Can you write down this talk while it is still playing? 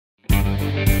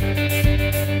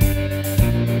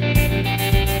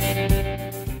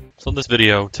So in this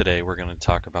video today, we're going to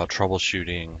talk about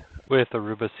troubleshooting with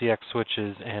Aruba CX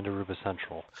switches and Aruba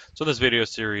Central. So in this video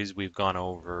series, we've gone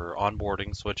over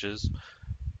onboarding switches,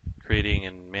 creating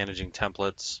and managing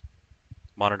templates,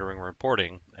 monitoring and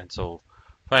reporting, and so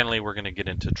finally we're going to get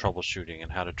into troubleshooting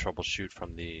and how to troubleshoot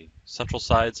from the Central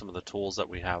side, some of the tools that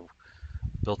we have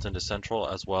built into Central,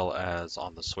 as well as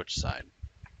on the switch side.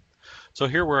 So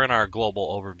here we're in our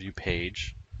global overview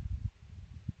page.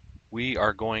 We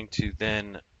are going to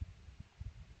then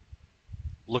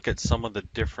look at some of the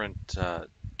different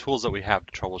tools that we have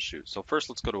to troubleshoot. So first,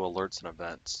 let's go to alerts and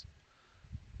events.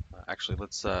 Actually,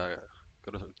 let's go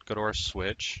to our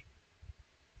switch.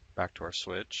 Back to our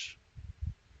switch.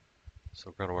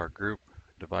 So go to our group,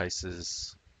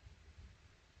 devices,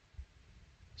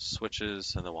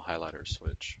 switches, and then we'll highlight our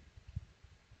switch.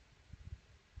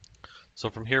 So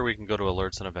from here, we can go to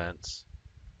alerts and events.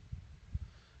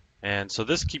 And so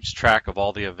this keeps track of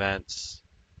all the events,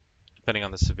 depending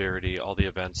on the severity, all the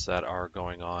events that are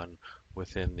going on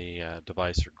within the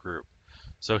device or group.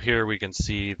 So here we can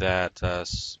see that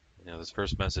this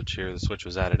first message here, the switch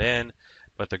was added in,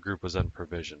 but the group was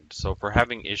unprovisioned. So if we're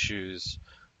having issues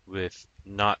with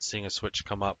not seeing a switch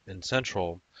come up in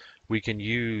Central, we can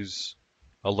use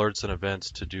alerts and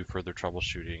events to do further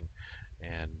troubleshooting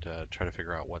and try to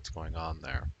figure out what's going on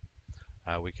there.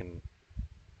 We can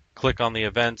click on the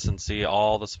events and see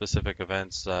all the specific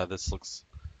events. This looks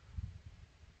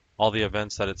all the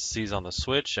events that it sees on the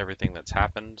switch, everything that's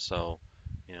happened. So,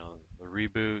 the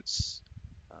reboots.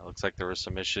 Looks like there were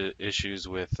some issues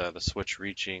with the switch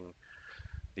reaching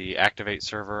the activate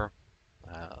server.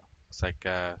 Looks like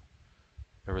there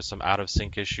was some out of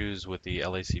sync issues with the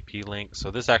LACP link. So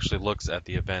this actually looks at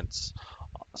the events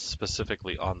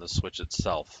specifically on the switch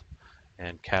itself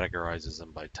and categorizes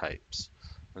them by types.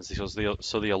 And so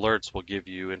the alerts will give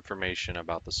you information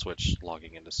about the switch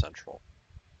logging into Central.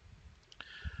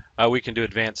 We can do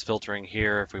advanced filtering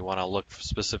here if we want to look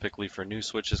specifically for new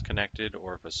switches connected,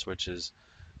 or if a switch is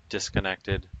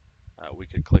disconnected. We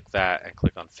could click that and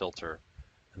click on filter,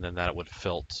 and then that would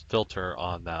filter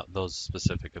on those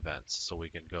specific events. So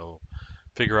we can go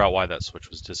figure out why that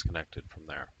switch was disconnected from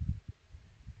there.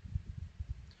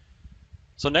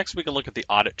 So next we can look at the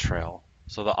audit trail.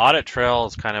 So the audit trail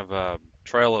is kind of a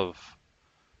trail of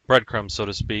breadcrumbs, so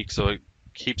to speak. So it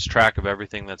keeps track of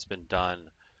everything that's been done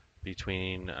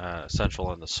between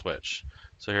Central and the switch.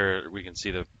 So here we can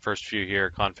see the first few here.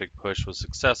 Config push was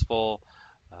successful.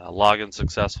 Login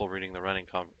successful, reading the running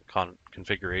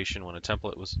configuration when a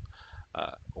template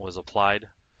was applied.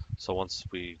 So once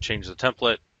we change the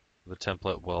template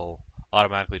will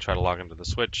automatically try to log into the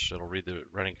switch. It'll read the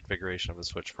running configuration of the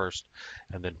switch first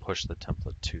and then push the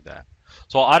template to that.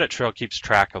 So audit trail keeps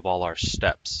track of all our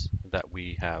steps that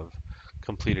we have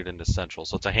completed into Central.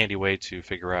 So it's a handy way to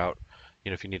figure out,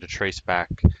 if you need to trace back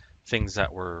things that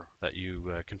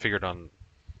you configured on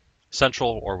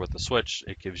Central or with the switch,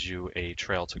 it gives you a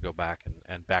trail to go back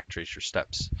and backtrace your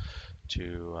steps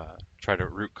to try to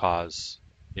root cause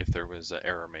if there was an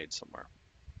error made somewhere.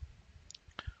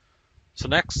 So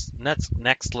next,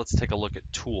 let's take a look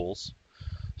at tools.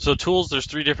 So tools, there's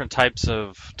three different types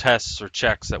of tests or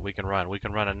checks that we can run. We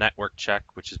can run a network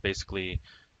check, which is basically,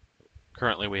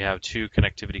 currently we have two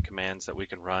connectivity commands that we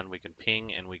can run. We can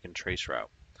ping and we can trace route.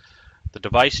 The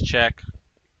device check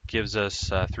gives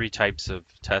us three types of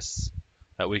tests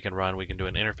that we can run. We can do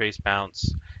an interface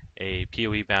bounce, a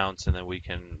PoE bounce, and then we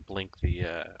can blink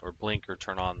or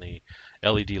turn on the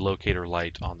LED locator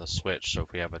light on the switch. So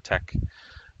if we have a tech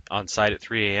on site at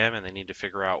 3 a.m. and they need to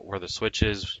figure out where the switch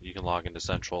is, you can log into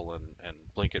Central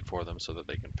and blink it for them so that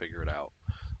they can figure it out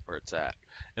where it's at.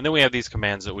 And then we have these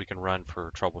commands that we can run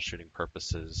for troubleshooting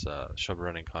purposes, show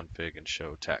running config and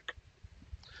show tech.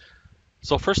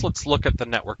 So first let's look at the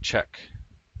network check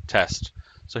test.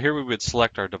 So here we would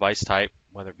select our device type,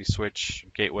 whether it be switch,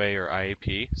 gateway, or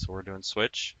IAP. So we're doing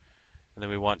switch. And then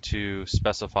we want to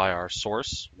specify our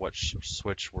source, which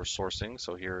switch we're sourcing.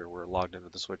 So here we're logged into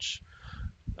the switch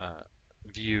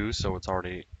view, so it's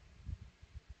already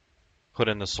put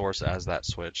in the source as that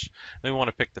switch. Then we want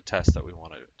to pick the test that we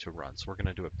want to run. So we're going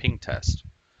to do a ping test.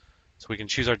 So we can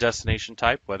choose our destination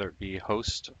type, whether it be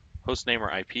host name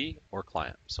or IP, or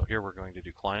client. So here we're going to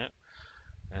do client,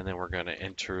 and then we're going to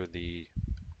enter the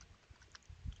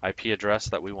IP address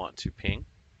that we want to ping.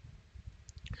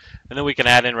 And then we can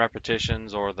add in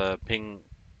repetitions or the ping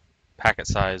packet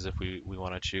size if we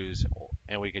want to choose,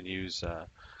 and we can use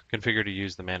configure to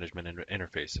use the management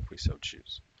interface if we so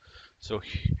choose. So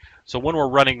when we're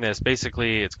running this,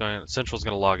 basically Central's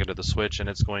going to log into the switch, and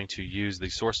it's going to use the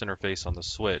source interface on the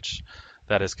switch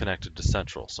that is connected to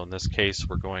Central. So in this case,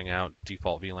 we're going out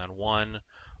default VLAN 1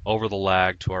 over the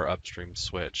lag to our upstream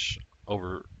switch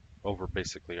over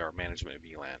basically our management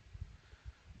VLAN.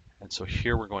 And so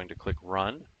here we're going to click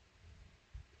Run,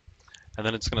 and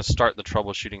then it's going to start the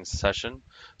troubleshooting session.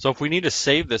 So if we need to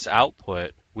save this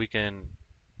output, we can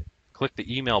click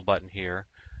the email button here,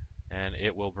 and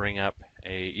it will bring up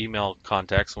a email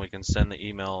context, and we can send the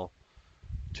email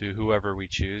to whoever we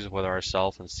choose, whether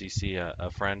ourselves and CC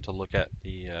a friend to look at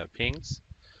the pings.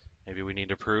 Maybe we need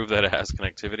to prove that it has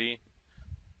connectivity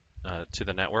to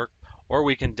the network, or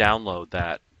we can download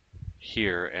that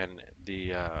here, and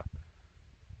the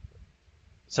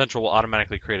Central will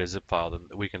automatically create a zip file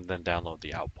that we can then download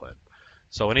the output.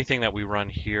 So anything that we run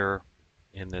here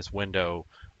in this window,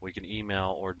 we can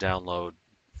email or download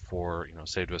for,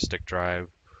 save to a stick drive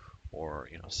or,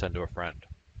 send to a friend.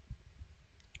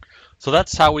 So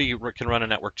that's how we can run a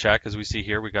network check. As we see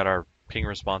here, we got our ping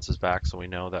responses back, so we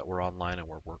know that we're online and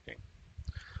we're working.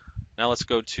 Now let's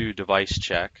go to device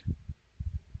check.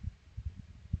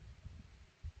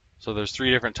 So there's 3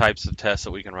 different types of tests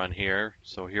that we can run here.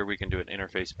 So here we can do an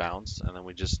interface bounce, and then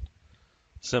we just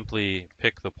simply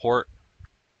pick the port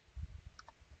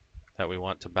that we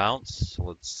want to bounce. So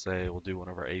let's say we'll do one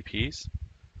of our APs,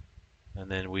 and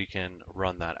then we can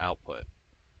run that output.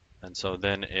 And so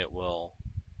then it will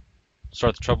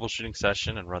start the troubleshooting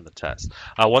session and run the test.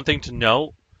 One thing to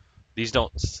note,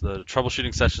 the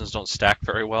troubleshooting sessions don't stack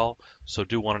very well, so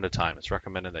do one at a time. It's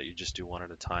recommended that you just do one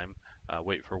at a time.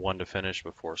 Wait for one to finish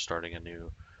before starting a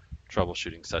new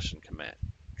troubleshooting session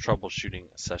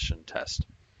test.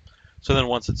 So then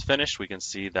once it's finished, we can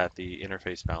see that the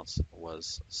interface bounce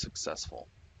was successful.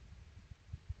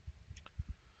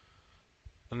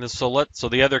 And so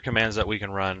the other commands that we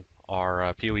can run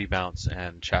are PoE bounce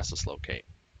and chassis locate.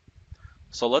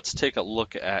 So let's take a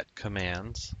look at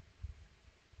commands,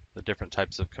 the different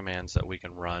types of commands that we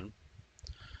can run.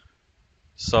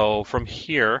 So from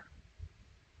here,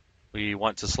 we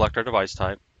want to select our device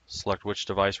type, select which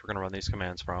device we're going to run these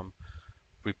commands from.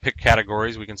 If we pick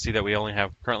categories, we can see that we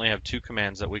currently have 2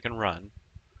 commands that we can run.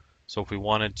 So if we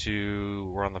wanted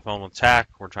to, we're on the phone with TAC,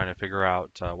 we're trying to figure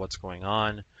out what's going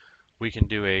on, we can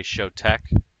do a show tech,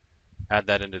 add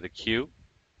that into the queue.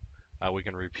 We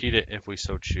can repeat it if we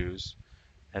so choose,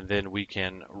 and then we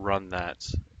can run that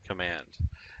command.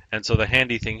 And so the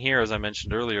handy thing here, as I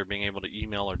mentioned earlier, being able to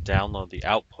email or download the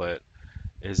output,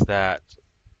 is that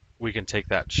we can take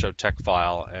that show tech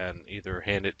file and either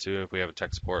hand it to, if we have a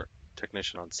tech support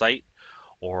technician on site,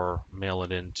 or mail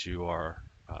it into our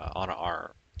on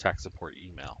our tech support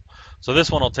email. So this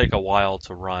one will take a while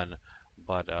to run,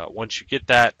 but once you get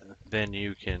that, then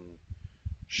you can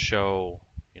show,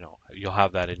 you'll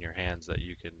have that in your hands that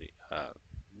you can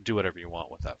do whatever you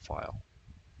want with that file.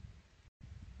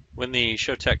 When the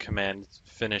show tech command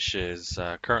finishes,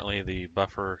 currently the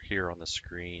buffer here on the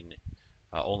screen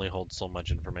only holds so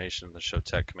much information. The show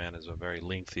tech command is a very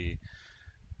lengthy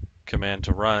command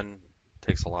to run,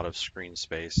 takes a lot of screen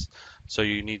space. So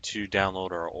you need to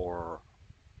download or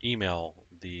email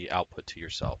the output to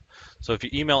yourself. So if you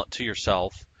email it to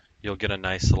yourself, you'll get a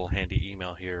nice little handy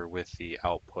email here with the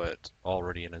output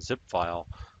already in a zip file,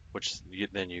 which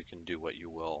then you can do what you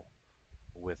will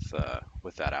with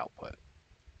that output.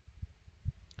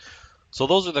 So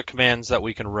those are the commands that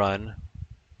we can run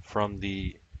from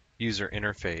the user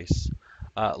interface.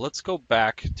 Let's go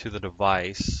back to the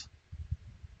device.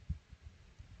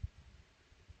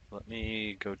 Let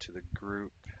me go to the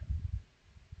group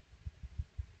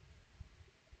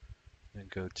and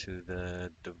go to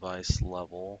the device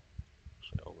level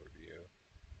overview.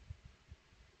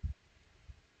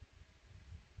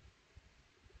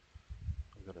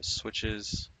 I'll go to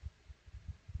switches.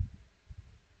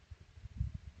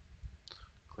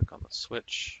 Click on the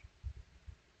switch.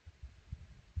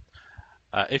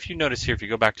 If you notice here, if you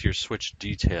go back to your switch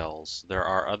details, there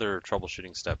are other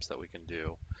troubleshooting steps that we can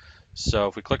do. So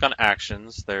if we click on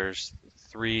actions, there's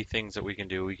 3 things that we can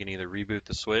do. We can either reboot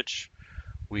the switch,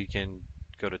 we can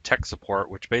go to tech support,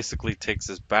 which basically takes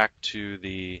us back to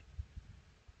the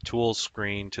tools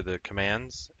screen, to the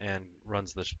commands, and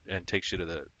takes you to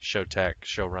the show tech,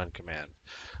 show run command.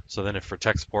 So then if for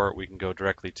tech support, we can go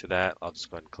directly to that. I'll just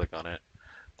go ahead and click on it.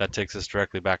 That takes us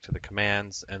directly back to the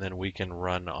commands, and then we can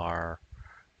run our,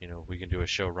 we can do a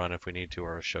show run if we need to,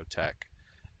 or a show tech,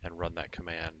 and run that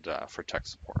command for tech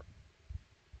support.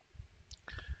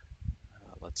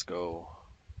 Let's go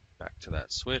back to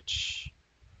that switch.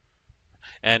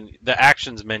 And the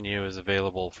actions menu is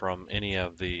available from any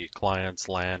of the client's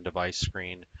LAN device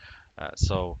screen.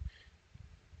 So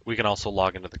we can also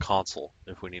log into the console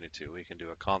if we needed to. We can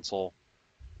do a console,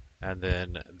 and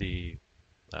then the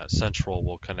Central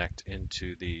will connect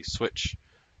into the switch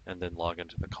and then log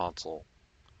into the console.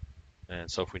 And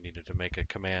so if we needed to make a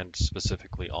command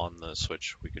specifically on the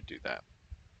switch, we could do that.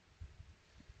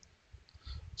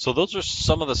 So those are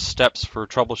some of the steps for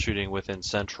troubleshooting within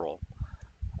Central.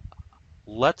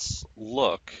 Let's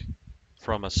look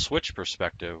from a switch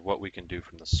perspective what we can do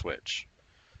from the switch.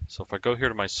 So if I go here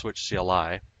to my switch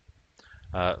CLI,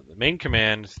 the main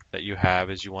command that you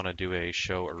have is you want to do a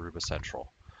show Aruba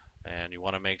Central. And you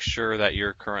want to make sure that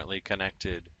you're currently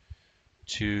connected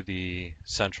to the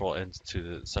central and to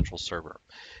the central server.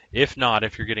 If not,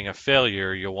 if you're getting a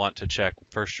failure, you'll want to check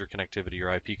first your connectivity,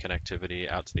 your IP connectivity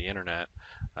out to the internet.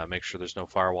 Make sure there's no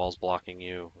firewalls blocking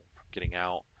you from getting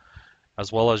out,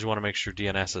 as well as you want to make sure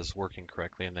DNS is working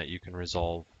correctly and that you can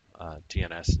resolve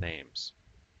DNS names.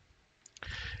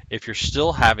 If you're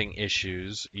still having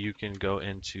issues, you can go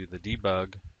into the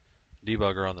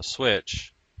debugger on the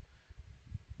switch,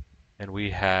 and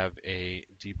we have a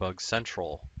debug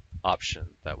central option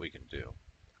that we can do.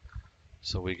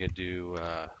 So we could do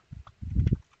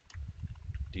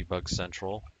debug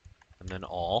central and then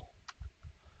all,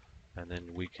 and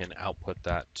then we can output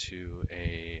that to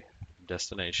a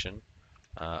destination.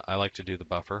 I like to do the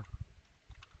buffer,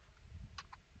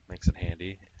 makes it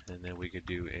handy, and then we could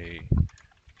do a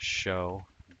show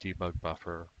debug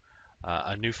buffer.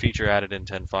 A new feature added in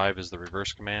 10.5 is the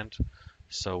reverse command,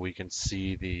 so we can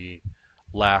see the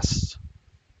last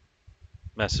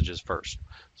messages first.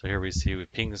 So here we see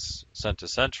with pings sent to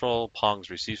central, pongs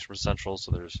received from central,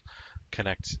 so there's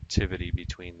connectivity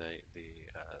between the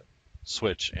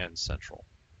switch and central.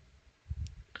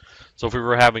 So if we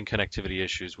were having connectivity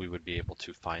issues, we would be able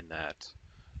to find that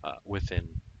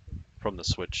from the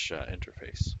switch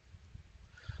interface.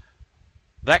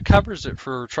 That covers it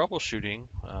for troubleshooting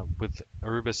with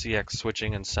Aruba CX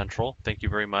switching and central. Thank you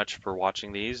very much for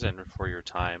watching these and for your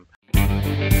time.